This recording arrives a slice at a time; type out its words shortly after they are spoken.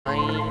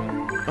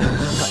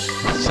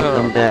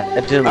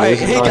Alright,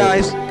 hey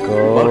guys,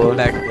 welcome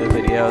back to the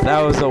video. That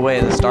was a way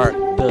to start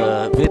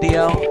the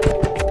video.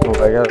 Oh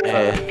my god.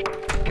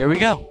 And here we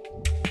go.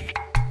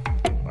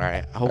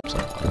 Alright, I hope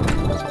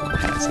someone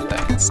has it that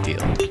I can steal.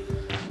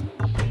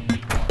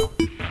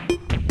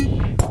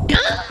 No!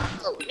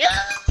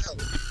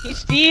 He's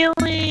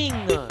stealing!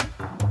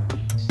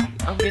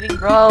 I'm getting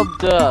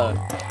robbed!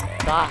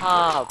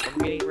 Stop! I'm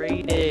getting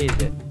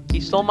raided!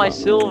 He stole my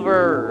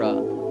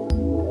silver!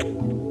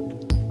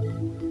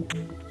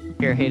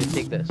 Here, hey, to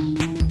take this. So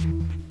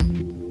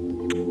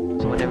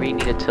whenever you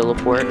need to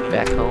teleport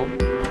back home,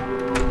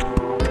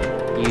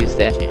 use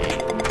that.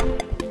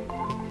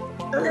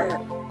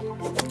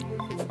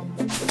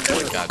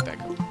 Oh my god, back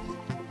home.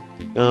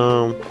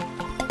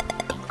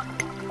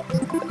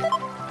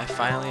 I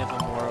finally have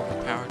a more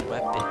overpowered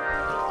weapon.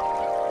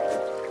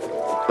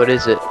 What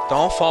is it?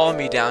 Don't follow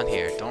me down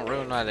here. Don't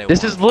ruin my day.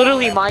 This is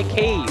literally my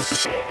cave!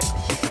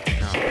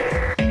 No.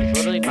 It's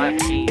literally my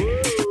cave.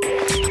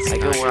 I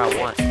go where I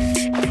want.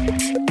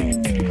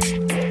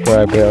 Where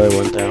I barely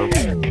went down.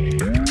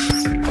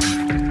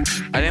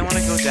 I didn't want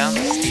to go down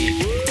the steep.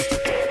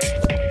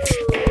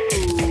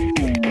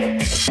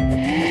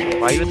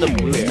 Why are you in the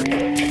blue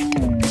area?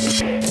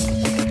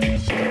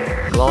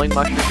 Glowing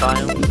mushroom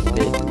biome?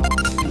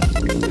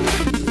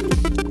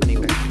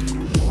 Anywhere.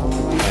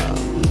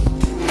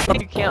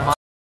 You can't mine.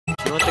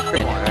 You want the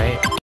crit one, right?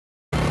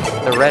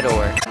 The red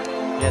ore.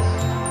 Yes,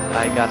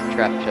 I got the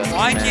trap chest.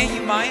 Why can't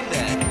you mine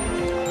that?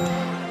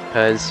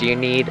 Because you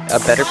need a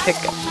better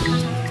pickup.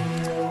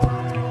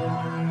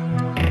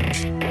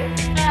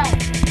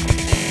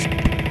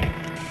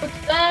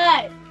 What's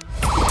that?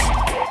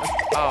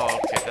 Oh,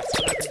 okay, that's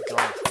what I've been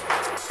going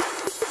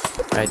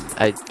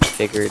for. I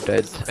figured I'd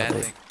It's a bad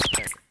thing.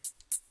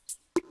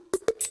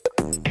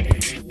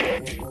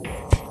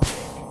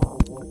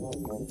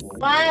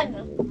 One.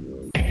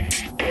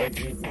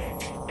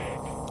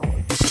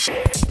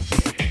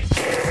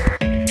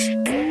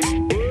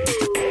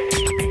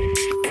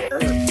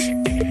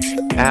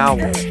 Ow.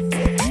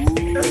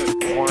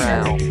 More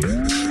ow.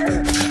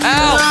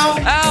 Ow!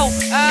 Ow!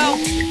 Ow!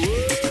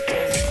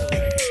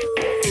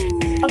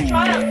 I'll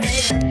try it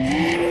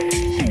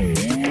later.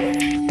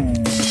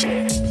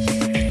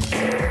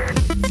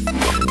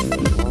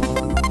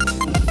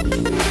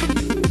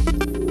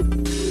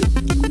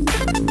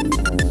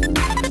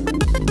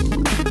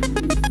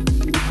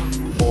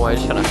 Oh, I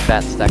just got a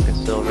fat stack of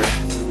silver.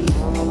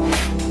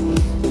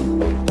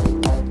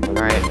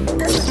 Alright,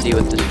 let's see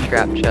what this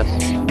trap chest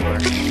is for.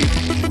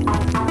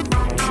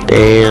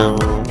 Damn.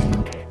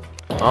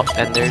 Oh,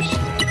 and there's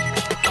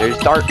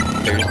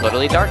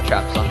literally dart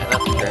traps on it.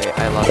 That's great.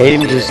 I love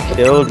Aiden it. just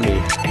killed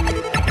me.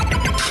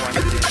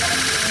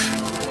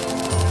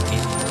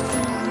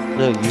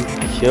 No, you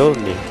killed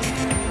me.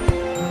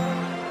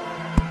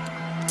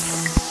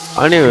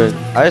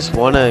 I just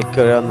want to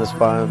go down this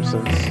biome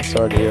since it's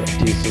already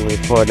decently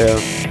far down.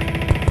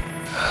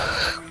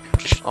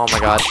 Oh my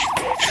god.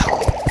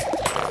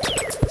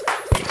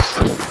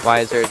 Why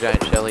is there a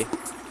giant shelly?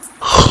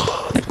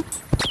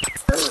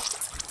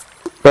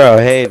 Bro,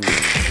 Hayden,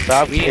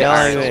 stop We killing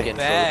are me. getting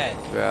bad.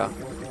 bro.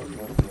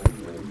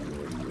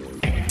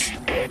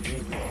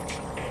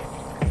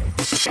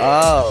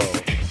 Oh,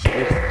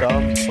 this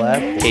dumb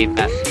platform. Cave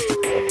pass.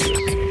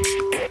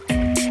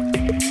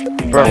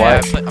 Bro, Oh, why?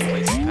 yeah, I'm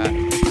placing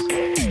patterns.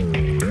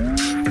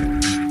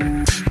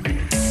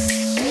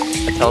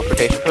 A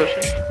teleportation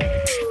potion?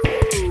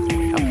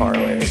 How far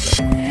away is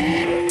that?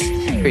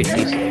 It's pretty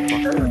decent. Oh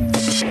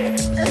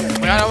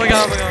my god, oh my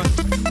god, oh my god.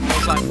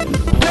 It's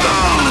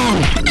fine.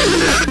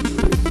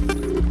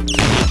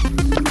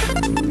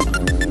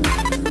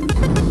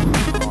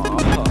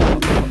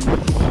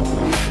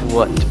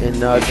 What?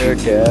 Another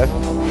death.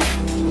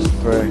 Just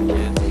for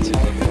Get to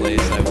the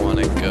place I want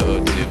to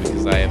go to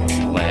because I have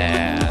a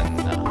plan.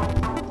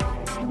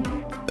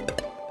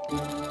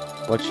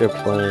 what's your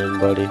plan,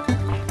 buddy?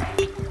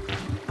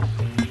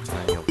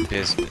 Mind your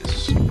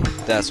business.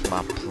 That's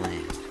my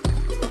plan.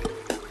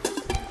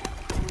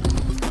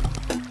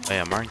 Oh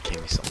yeah, Martin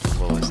gave me something.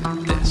 What was it?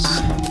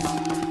 This.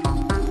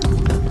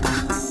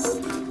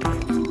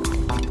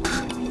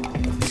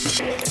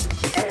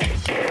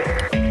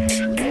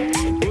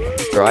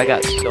 Bro, I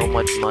got so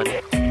much money.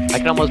 I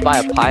can almost buy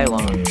a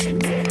pylon.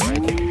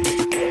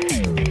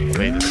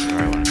 Wait, this is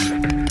where I want to go.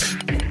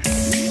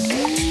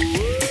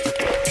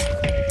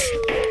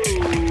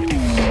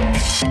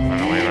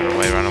 Run away, run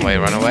away, run away,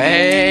 run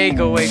away!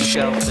 Go away,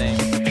 shell thing.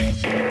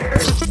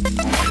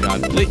 Oh my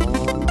god, please.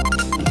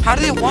 How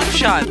did it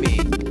one-shot me?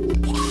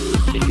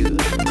 They do a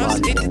I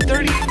was lot. 8 to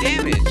 30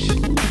 damage.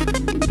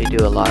 They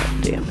do a lot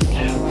of damage.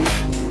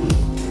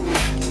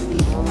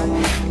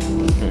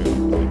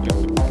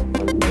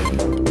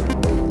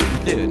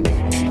 Dude.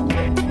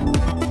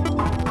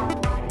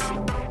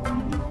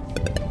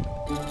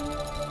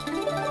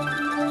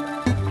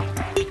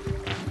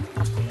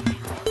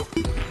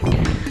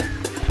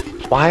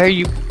 Why are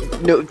you?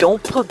 No,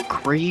 don't put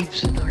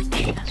graves in our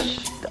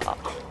chest.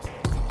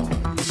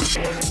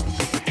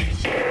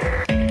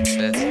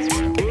 This is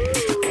where.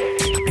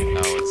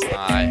 No, it's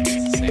not.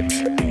 It's the same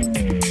area.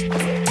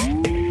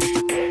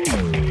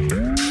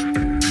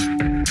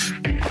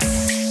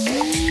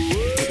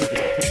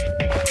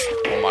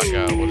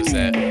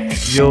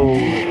 Yo,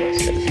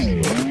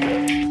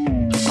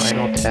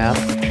 final tap.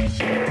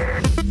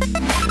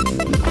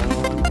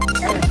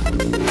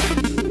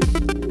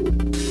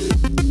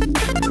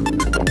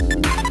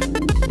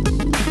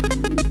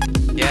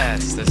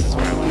 Yes, this is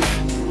where I want to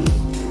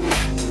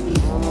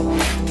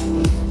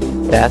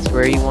be. That's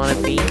where you want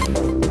to be.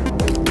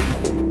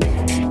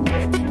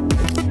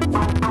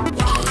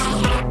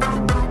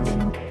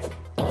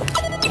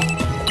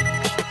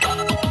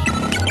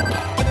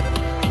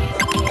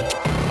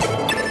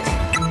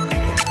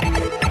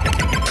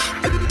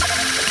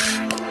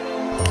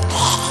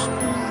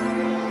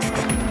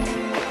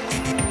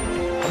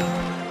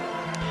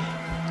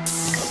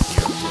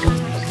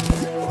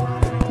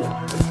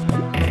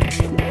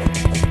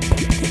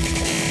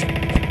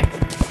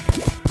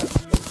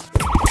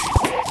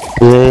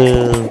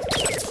 Yeah.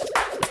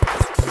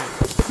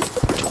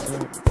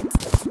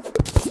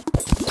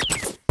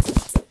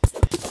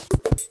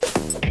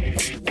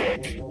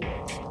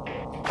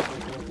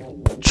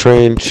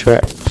 Train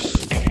tracks.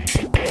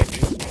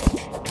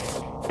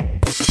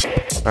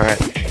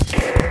 Alright.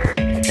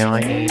 Now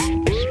I need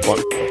just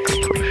one quick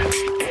potion.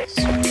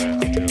 So I'll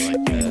do it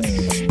like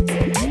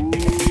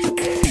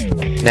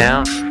this.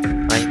 Now,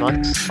 I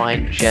must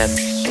find gems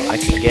so I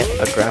can get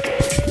a grapple.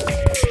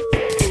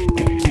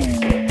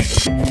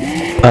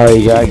 Oh,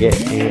 you gotta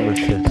get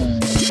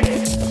amethyst.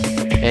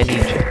 Any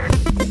gem.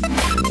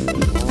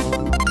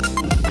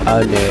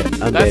 Oh, no,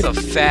 I'm That's dead. a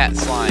fat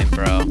slime,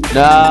 bro.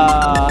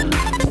 Nah.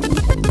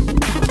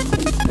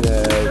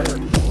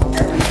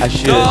 I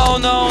should. No,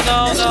 not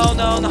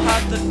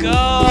the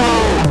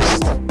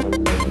ghost.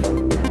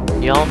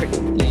 Y'all are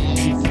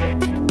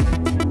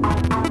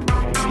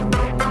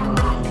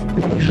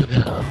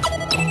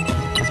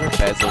Is there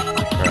beds like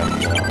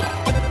Minecraft?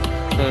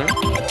 Hmm?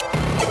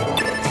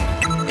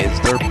 Is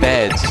there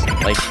beds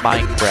like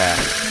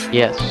Minecraft?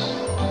 Yes.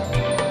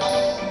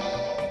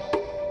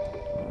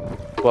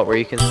 What, where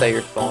you can say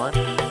your spawn?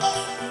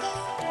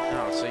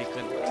 No, so you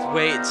can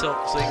wait till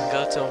so you can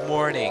go till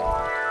morning.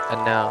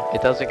 And no,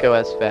 it doesn't go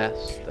as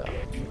fast though.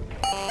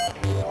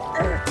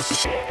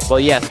 Well,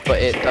 yes,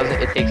 but it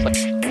doesn't. It takes like 2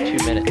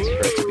 minutes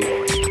for it to be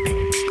on.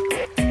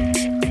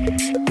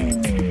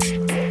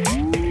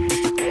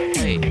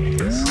 Wait,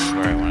 this is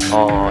where I want to.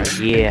 Oh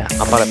yeah,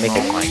 I'm about to make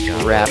Oh a my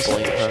God,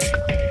 grappling this hook.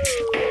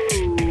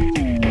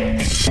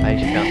 I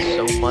just found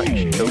so much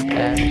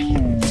topaz.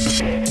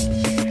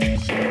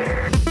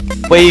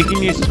 Wait, you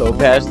can use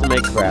topaz to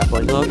make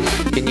grappling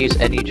hooks? You can use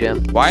any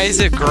gem. Why is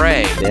it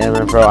gray? Damn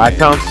it, bro. I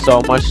found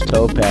so much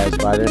topaz,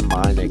 but I didn't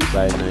mind it because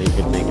I didn't know you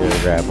could make it a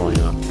grappling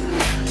hook.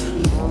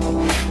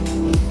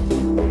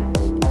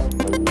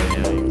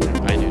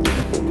 Yeah, I do.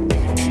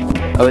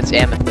 Oh, it's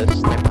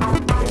amethyst. Never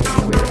mind.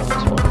 Weird on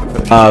this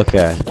one. Oh,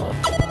 okay.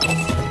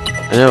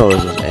 I know it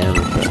was just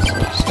amethyst, I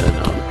just didn't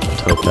know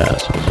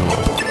topaz was one.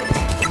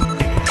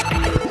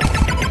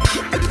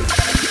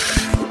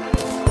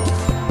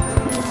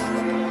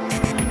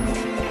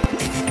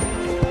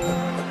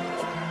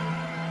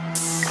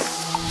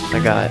 I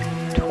got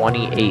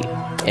 28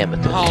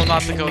 amethyst. Oh,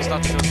 not the ghost,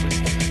 not the ghost.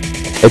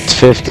 Please. It's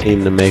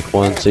 15 to make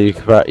one, so you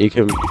can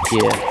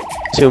Yeah.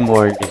 2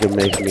 more. You can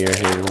make me your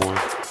hand one.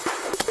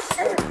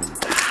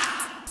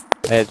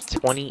 I have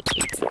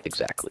 28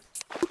 exactly.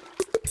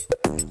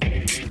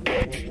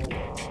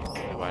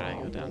 Why did I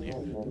go down here?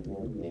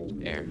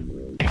 Air.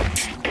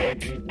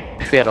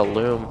 If we had a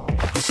loom,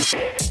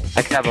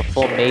 I could have a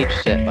full mage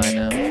set by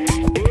now.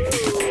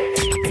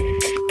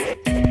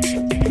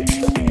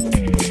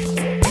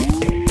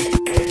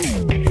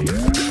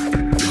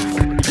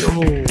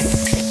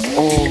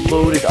 Oh,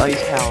 loaded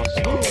ice house.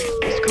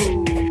 Let's go.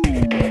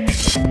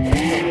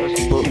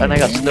 And I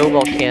got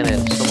snowball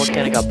cannon. Snowball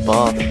cannon got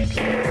buffed.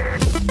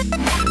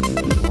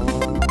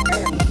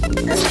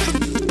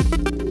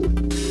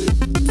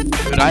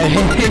 Dude, I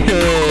hate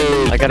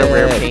it. I got a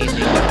rare painting.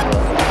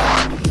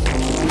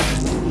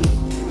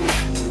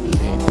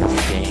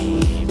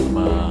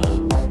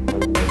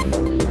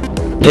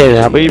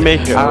 Yeah, how about you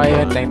make your I don't own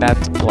even one? think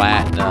that's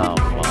platinum.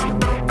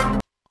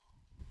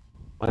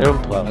 I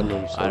don't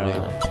platinum so I don't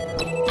much.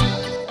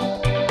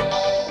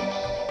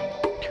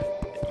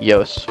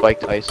 Yo,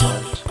 spiked ice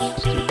on.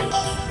 Stupid.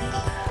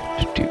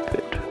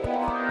 Stupid.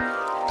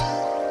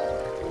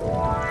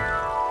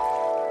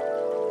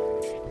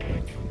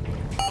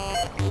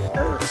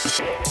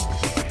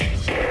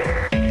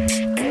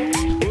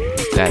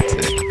 That's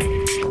it.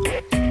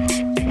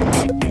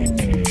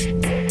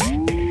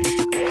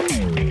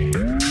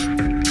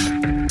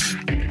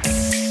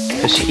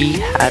 Because he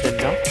had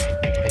enough.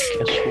 I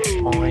guess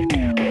we'll find out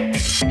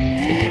in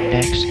the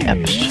next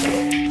episode.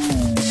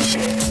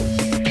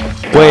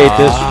 Wait,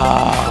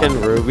 can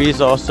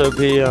rubies also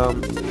be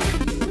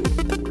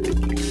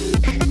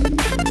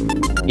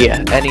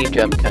Yeah, any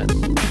gem can.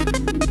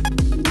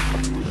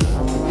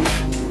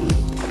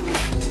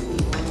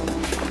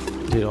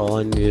 Dude, all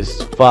I need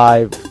is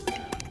 5.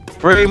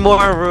 3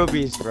 more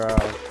rubies, bro.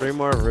 3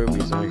 more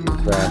rubies and I can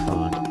craft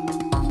on.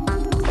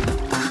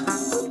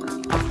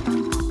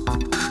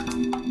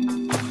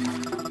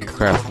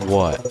 Craft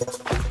what?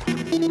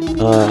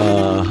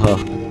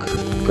 Hook.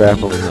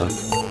 grappling hook.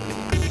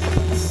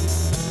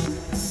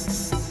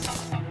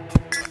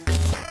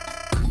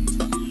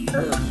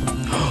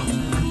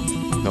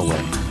 No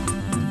way.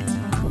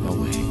 No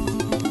way.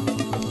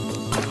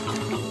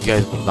 You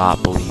guys will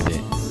not believe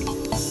it.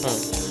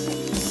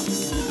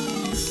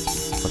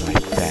 What I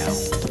found.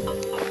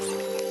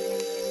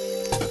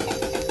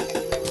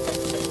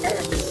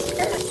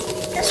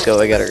 Let's go,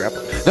 I gotta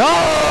grapple. No!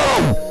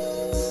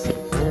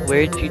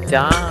 Where'd you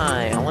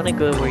die? I wanna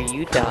go where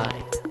you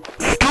died.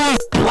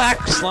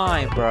 Black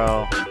slime,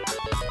 bro.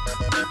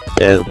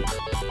 Yeah.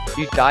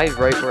 You died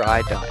right where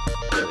I died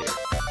earlier.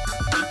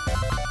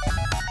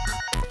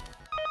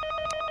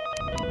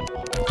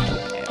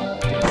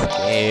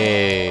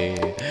 Hey,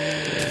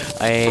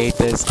 I hate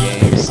this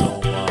game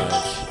so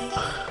much.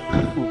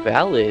 Ooh,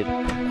 valid.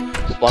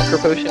 Splunker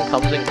potion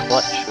comes in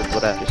clutch with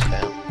what I just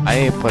found. I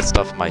need to put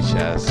stuff in my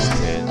chest,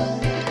 dude.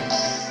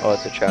 Oh,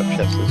 it's a trap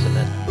chest, isn't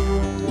it?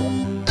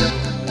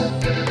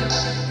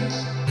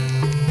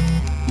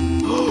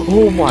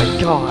 Oh my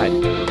god!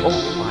 Oh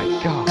my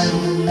god!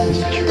 This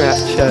trap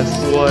chest,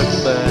 what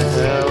the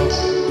hell?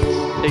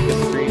 Take a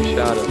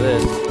screenshot of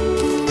this.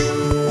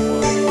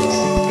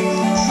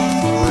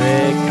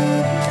 Frick.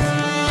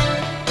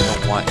 I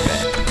don't want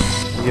that.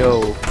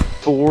 Yo,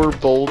 4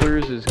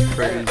 boulders is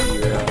crazy,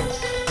 bro.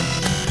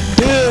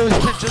 Dude,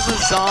 it's just a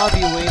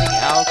zombie waiting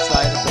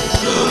outside of the.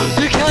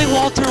 You're killing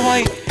Walter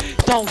White!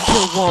 Don't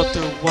kill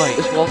Walter White!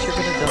 Is Walter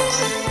gonna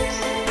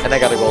die? And I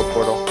got a gold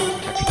portal.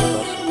 Technical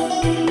buff.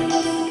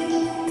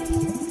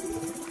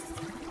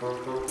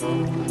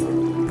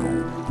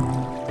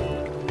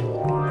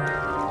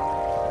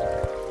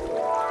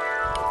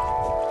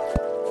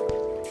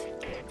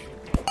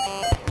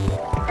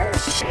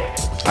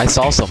 I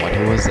saw someone.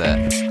 Who was that?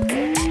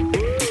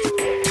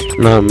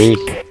 Not me.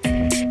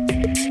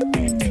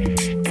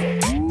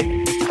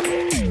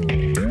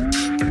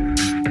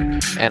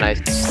 And I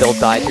still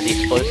died to the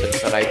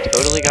explosives that I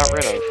totally got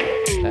rid of.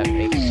 That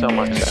makes so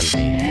much sense.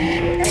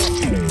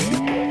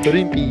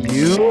 Couldn't be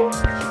you?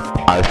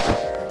 I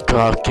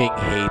fucking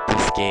hate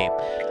this game.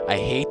 I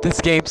hate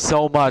this game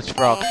so much,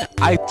 bro.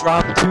 I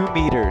dropped 2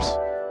 meters.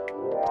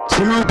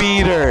 2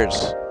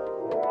 meters!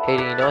 Hey,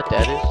 do you know what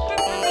that is?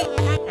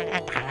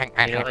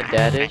 You know what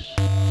that is?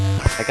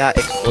 I got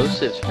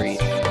explosives for you.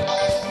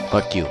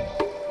 Fuck you.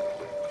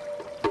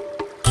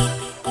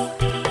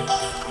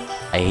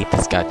 I hate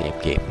this goddamn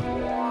game.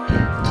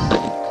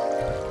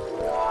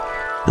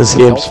 This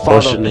Don't game's follow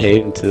pushing me.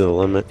 Hayden to the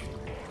limit.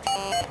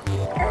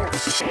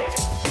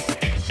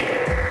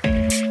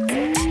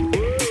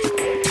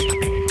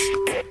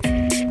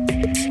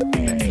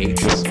 I hate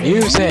this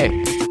music.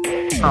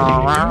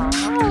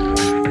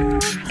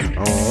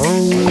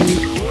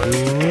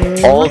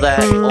 All that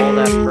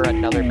for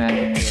another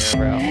magic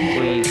mirror, bro.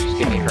 Please just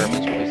give me Hermes,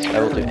 please. I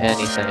will do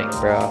anything,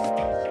 bro.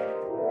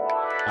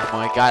 Oh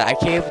my god, I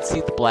can't even see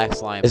the black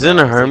slime. Isn't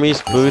a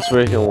Hermes boots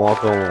where you can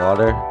walk on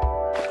water?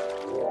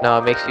 No,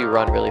 it makes you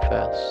run really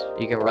fast.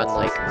 You can run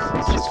like.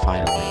 Just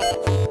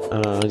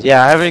finally.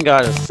 Yeah, I haven't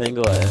got a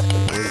single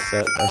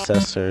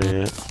assessor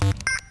yet.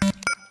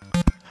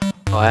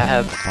 Oh, I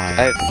have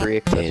 3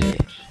 Did it.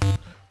 accessories.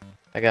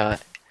 I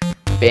got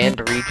band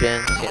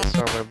regen,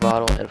 sandstorm in a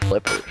bottle, and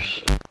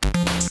flippers.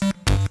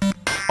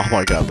 Oh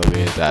my god, look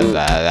at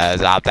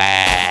that's up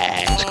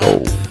there. Let's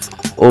go.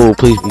 Oh,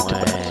 please be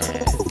done.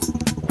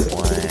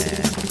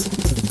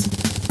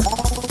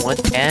 What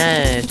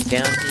is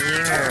down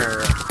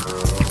here?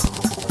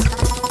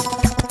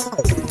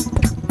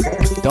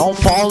 Don't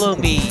follow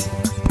me.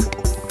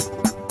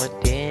 What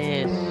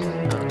this?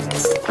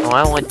 Oh,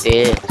 I want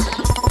this.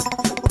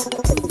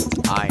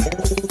 I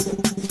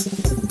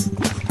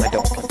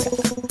don't want that.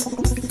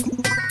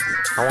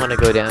 I want to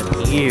go down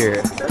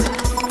here.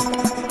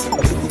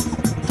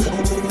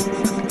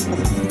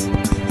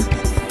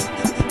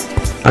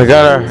 I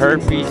got a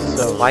herpes,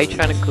 so Why are you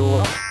trying to go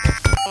up?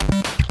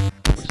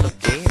 What's up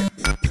there?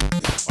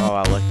 Oh,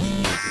 I lucky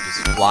you can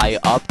just fly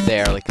up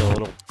there like a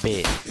little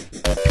bit.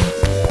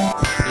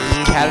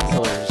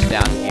 Caterpillars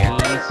down here.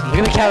 Look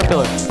at the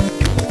caterpillar.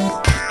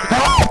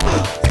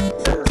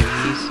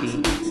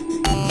 Easy.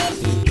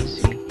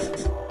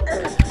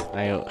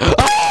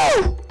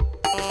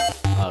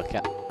 Oh!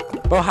 Okay.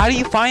 Bro, how do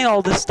you find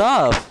all this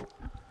stuff?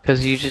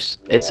 Cause you just,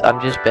 I'm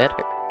just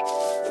better.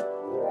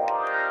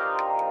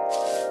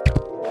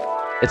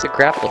 It's a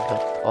grappling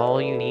hook.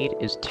 All you need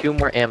is 2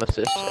 more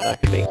amethysts, and I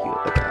can make you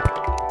a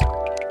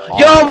grappling.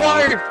 Yo,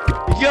 Martin!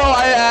 Yo,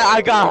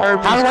 I got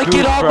Hermes. How do I get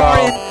boots, up, bro.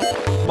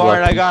 Martin?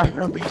 Martin, I got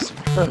Hermes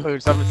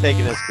boots. I'm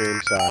taking a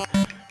screenshot.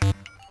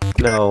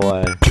 No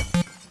way.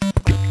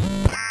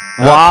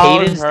 Wow,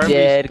 Hayden's Hermes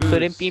dead. boots.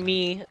 Couldn't be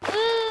me.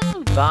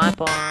 Bye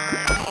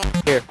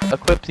bye. Here,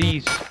 equip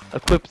these.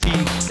 Equip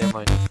these. Never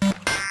mind.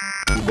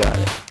 You got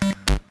it.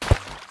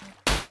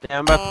 Yeah,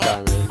 I'm about to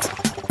die, man.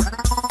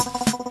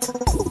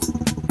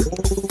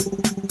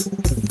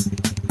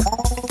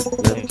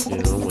 Thank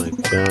you. Oh my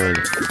god.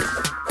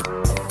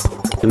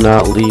 Do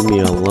not leave me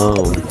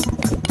alone.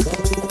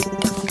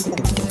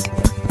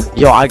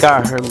 Yo, I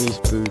got Hermes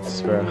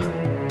boots, bro.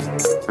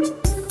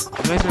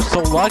 guys are so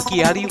lucky.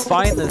 How do you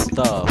find this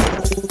stuff?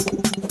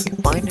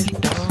 Find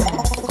it down.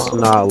 It's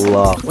not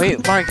luck.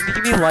 Wait, Mark, can you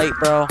give me light,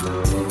 bro?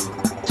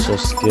 It's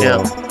just skill.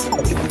 Yeah.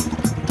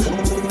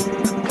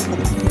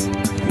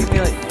 Give me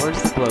like,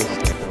 where's the glow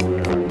stick?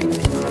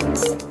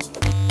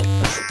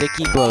 A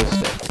sticky glow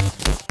stick.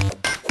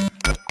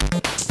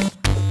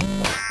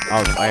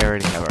 Oh, I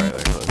already have a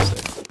regular glow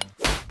stick.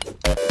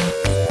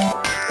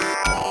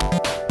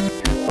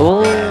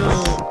 Oh,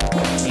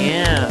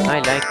 yeah, I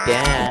like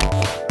that.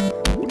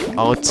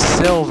 Oh, it's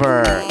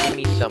silver. Give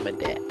me some of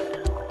that.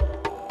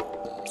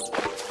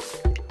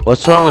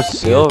 What's wrong with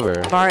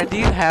silver? Martin, do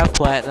you have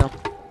platinum?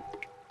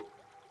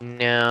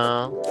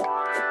 No.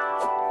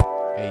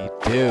 Yeah, you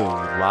do, you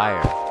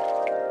liar.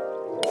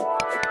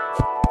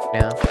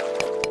 No.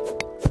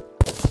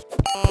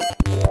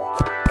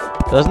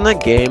 Doesn't the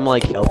game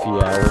like help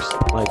you out or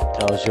like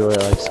tells you where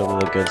like some of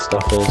the good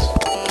stuff is?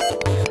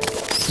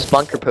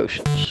 Spunker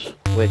potions,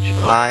 which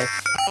I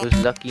was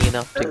lucky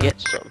enough to get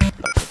some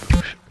spunker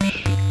potions.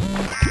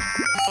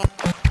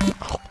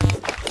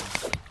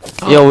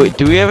 Yo, wait,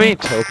 do we have any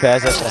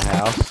topaz at the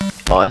house?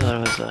 Oh, I thought it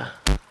was a.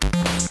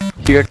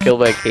 You were killed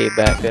by K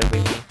back then,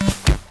 maybe.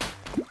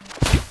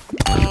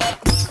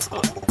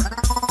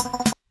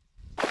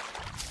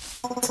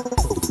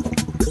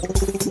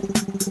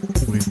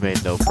 We've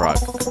made no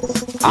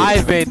progress.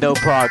 I've made no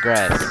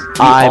progress.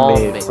 I all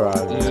made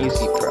progress.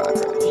 Easy progress.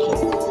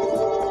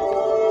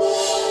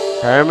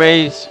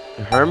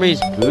 Hermes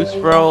boots,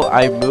 bro.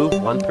 I move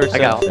 1%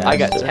 faster. I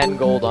got 10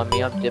 gold on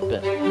me. I'm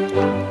dipping.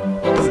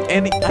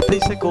 I thought you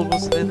said gold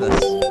wasn't in this.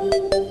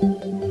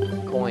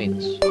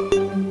 Coins.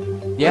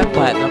 Yeah,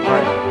 platinum,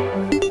 right?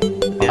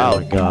 Oh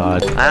my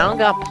god. I don't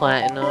got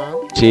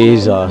platinum.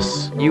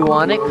 Jesus. You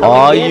want it? Come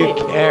All and get you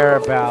it. care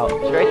about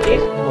It's right there.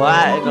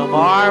 platinum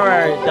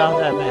armor. It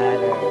doesn't matter.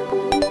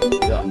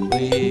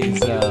 Please,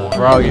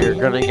 Bro, you're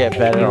gonna get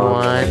better You on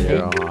want later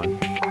it?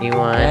 on. You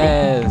want it?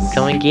 yes.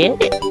 Come and get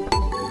it.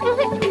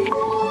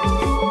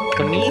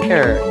 Come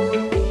here.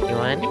 You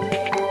want it?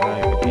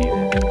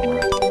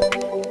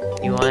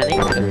 You want it?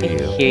 Okay,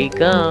 here you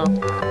go.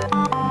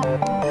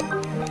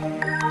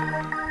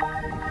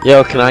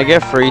 Yo, can I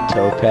get free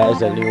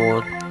topaz,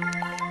 anyone?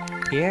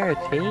 Here,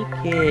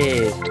 take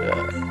it.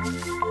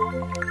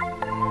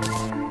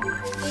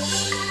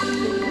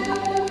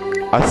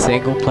 A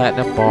single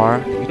platinum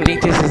bar? You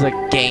think this is a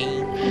game?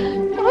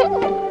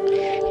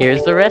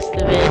 Here's the rest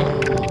of it.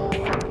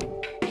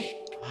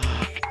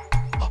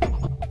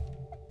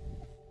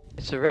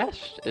 It's the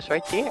rest. It's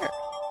right there.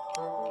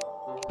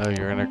 Oh,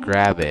 you're gonna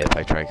grab it if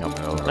I try coming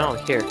over. No,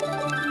 here.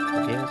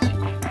 Yes.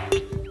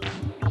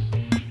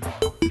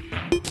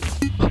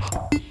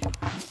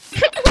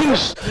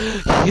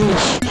 You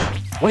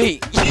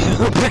wait, you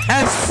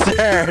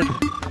bastard!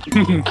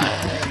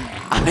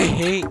 I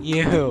hate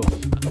you.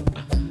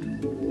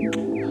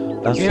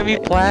 That's Give me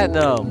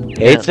platinum.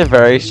 Hate's a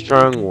very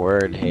strong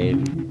word,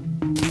 Hayden.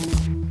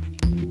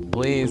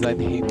 Please, I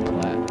need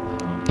platinum.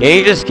 Can't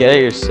you just get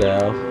it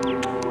yourself?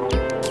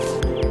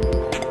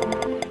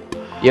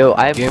 Yo,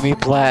 I Give me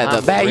platinum.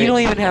 I'm Matt, you don't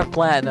rich. even have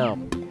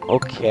platinum.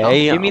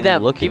 Okay, give me I'm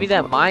that. looking Give me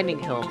that for- mining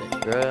helmet,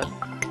 bruh.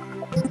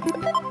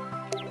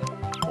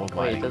 Oh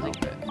Wait, my does it?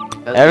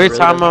 God. Every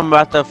time I'm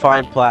about to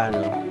find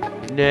platinum.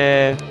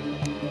 Nah.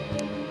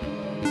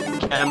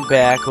 Come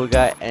back, we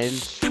got end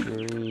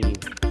stream.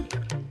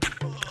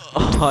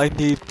 Oh, I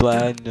need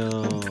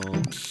platinum.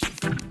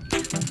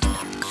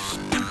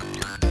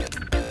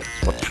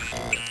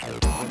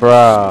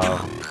 Bro.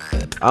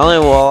 I only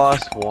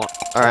lost one.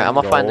 Alright, I'm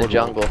gonna find the gold,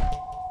 jungle.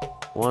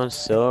 One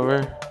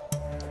silver.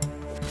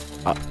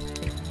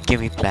 Give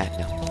me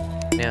platinum.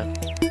 Yeah.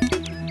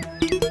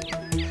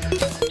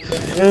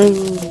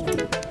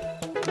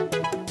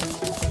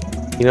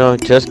 You know,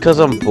 just cause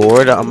I'm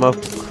bored, I'm gonna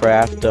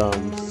craft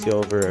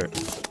silver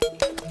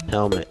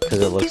helmet cause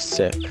it looks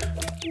sick.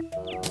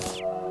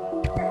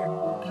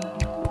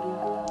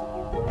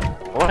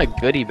 I want a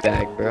goodie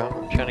bag, bro.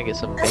 I'm trying to get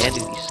some vanity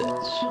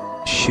sets.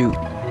 Shoot.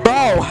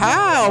 Bro,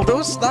 how?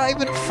 Those not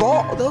even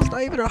fall. Those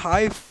not even a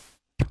high.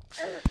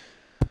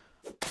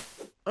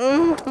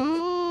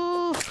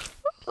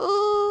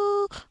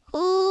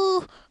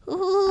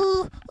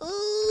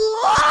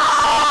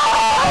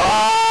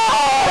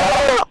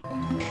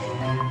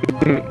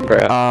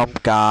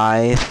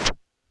 Guys.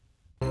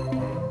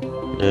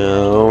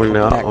 No, we're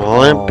not Back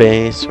all in home.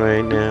 base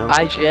right now.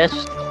 I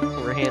just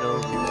ran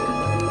over.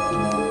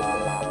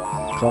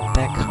 Come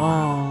back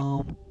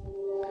home.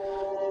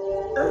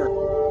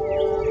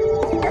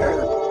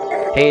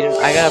 Hayden,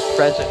 I got a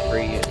present for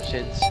you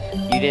since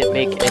you didn't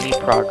make any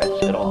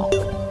progress at all.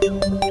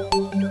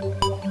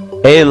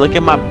 Hey, look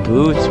at my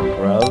boots,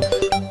 bruv.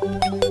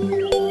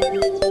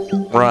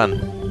 Run.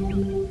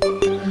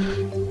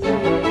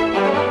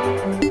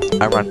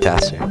 I run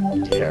faster.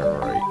 Yeah,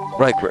 right.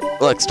 Right,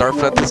 look, start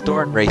at this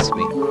door and race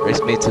me. Race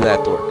me to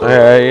that door.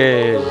 Alright,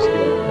 yeah, just give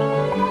me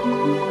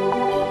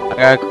that. I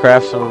gotta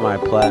craft some of my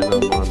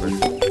platinum armor.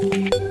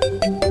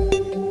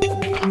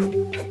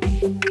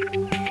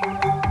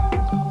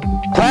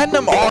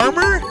 Platinum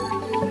armor?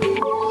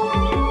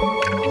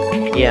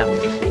 Yeah.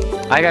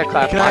 I got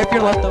clap. Can I have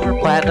your leftover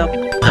platinum?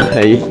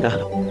 Yeah.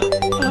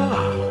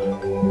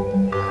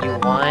 You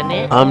want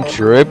it? I'm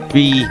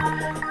drippy.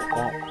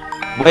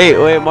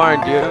 Wait,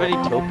 Martin, do you have any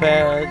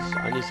topaz?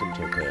 I need some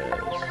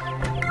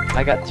topaz.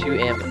 I got 2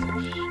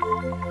 amethysts.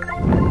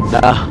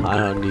 Nah, I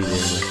don't need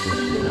it.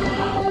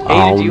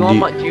 Hey, do you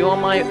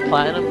want my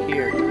platinum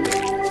here?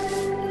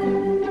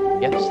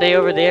 You have to stay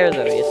over there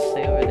though. You have to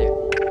stay over there.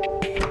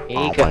 Here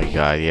you Oh go. my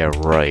god, yeah,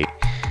 right.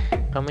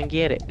 Come and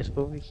get it. It's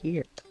over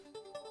here.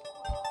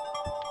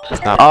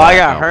 It's not Oh, I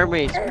got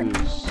platinum. Hermes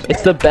boots.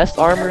 It's the best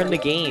armor in the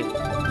game.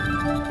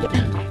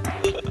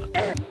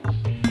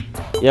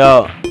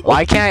 Yo,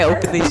 Why can't I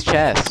open these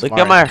chests? look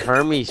at my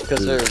Hermes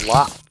Because boots. they're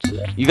locked.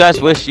 You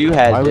guys wish you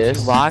had Why would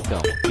this. you lock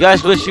them? You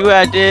guys wish you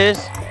had this.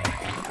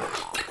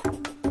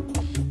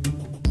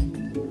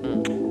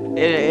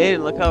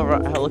 Look how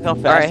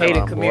fast. Alright, I Hayden,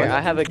 run, come boy. here.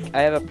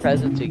 I have a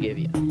present to give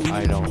you.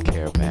 I don't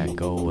care, man.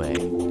 Go away.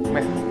 Come here.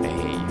 I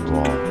hate you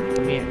all.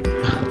 Come here.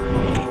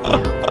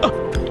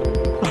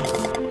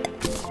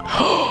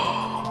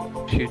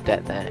 Shoot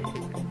that thing.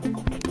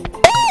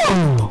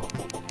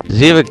 Does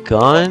he have a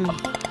gun?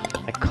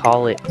 I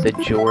call it the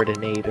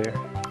Jordanator.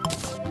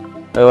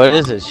 Wait, what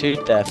is it?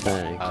 Shoot that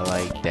thing. I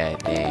like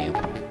that name.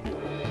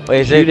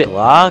 Wait, is Shoot it it.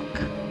 Glock?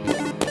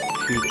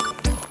 Shoot it.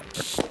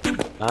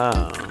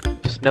 Oh.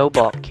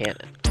 Snowball cannon.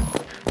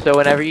 So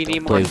whenever you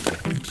need more,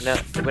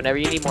 Please. whenever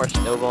you need more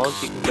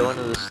snowballs, you can go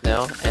into the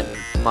snow and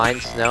mine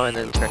snow and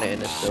then turn it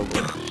into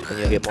snowballs, and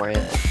you'll get more in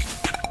it.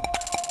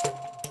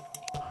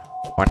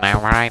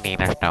 Whenever I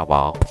need a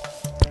snowball,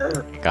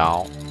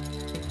 go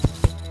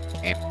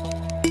in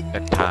the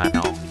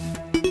tunnel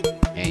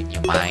and you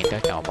mine the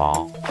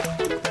snowball.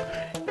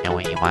 And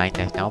when you mine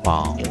the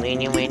snowball, you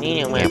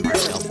get more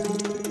snowballs.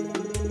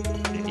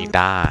 And you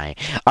die.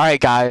 Alright,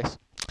 guys.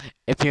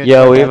 If you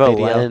Yo, enjoyed we that have a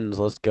video, lens.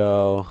 Let's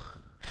go.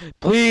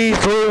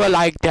 please leave a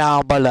like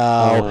down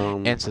below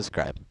Um, and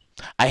subscribe.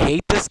 I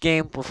hate this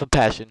game with a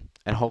passion,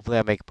 and hopefully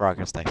I make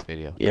progress next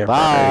video. Yeah, Bye.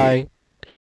 right.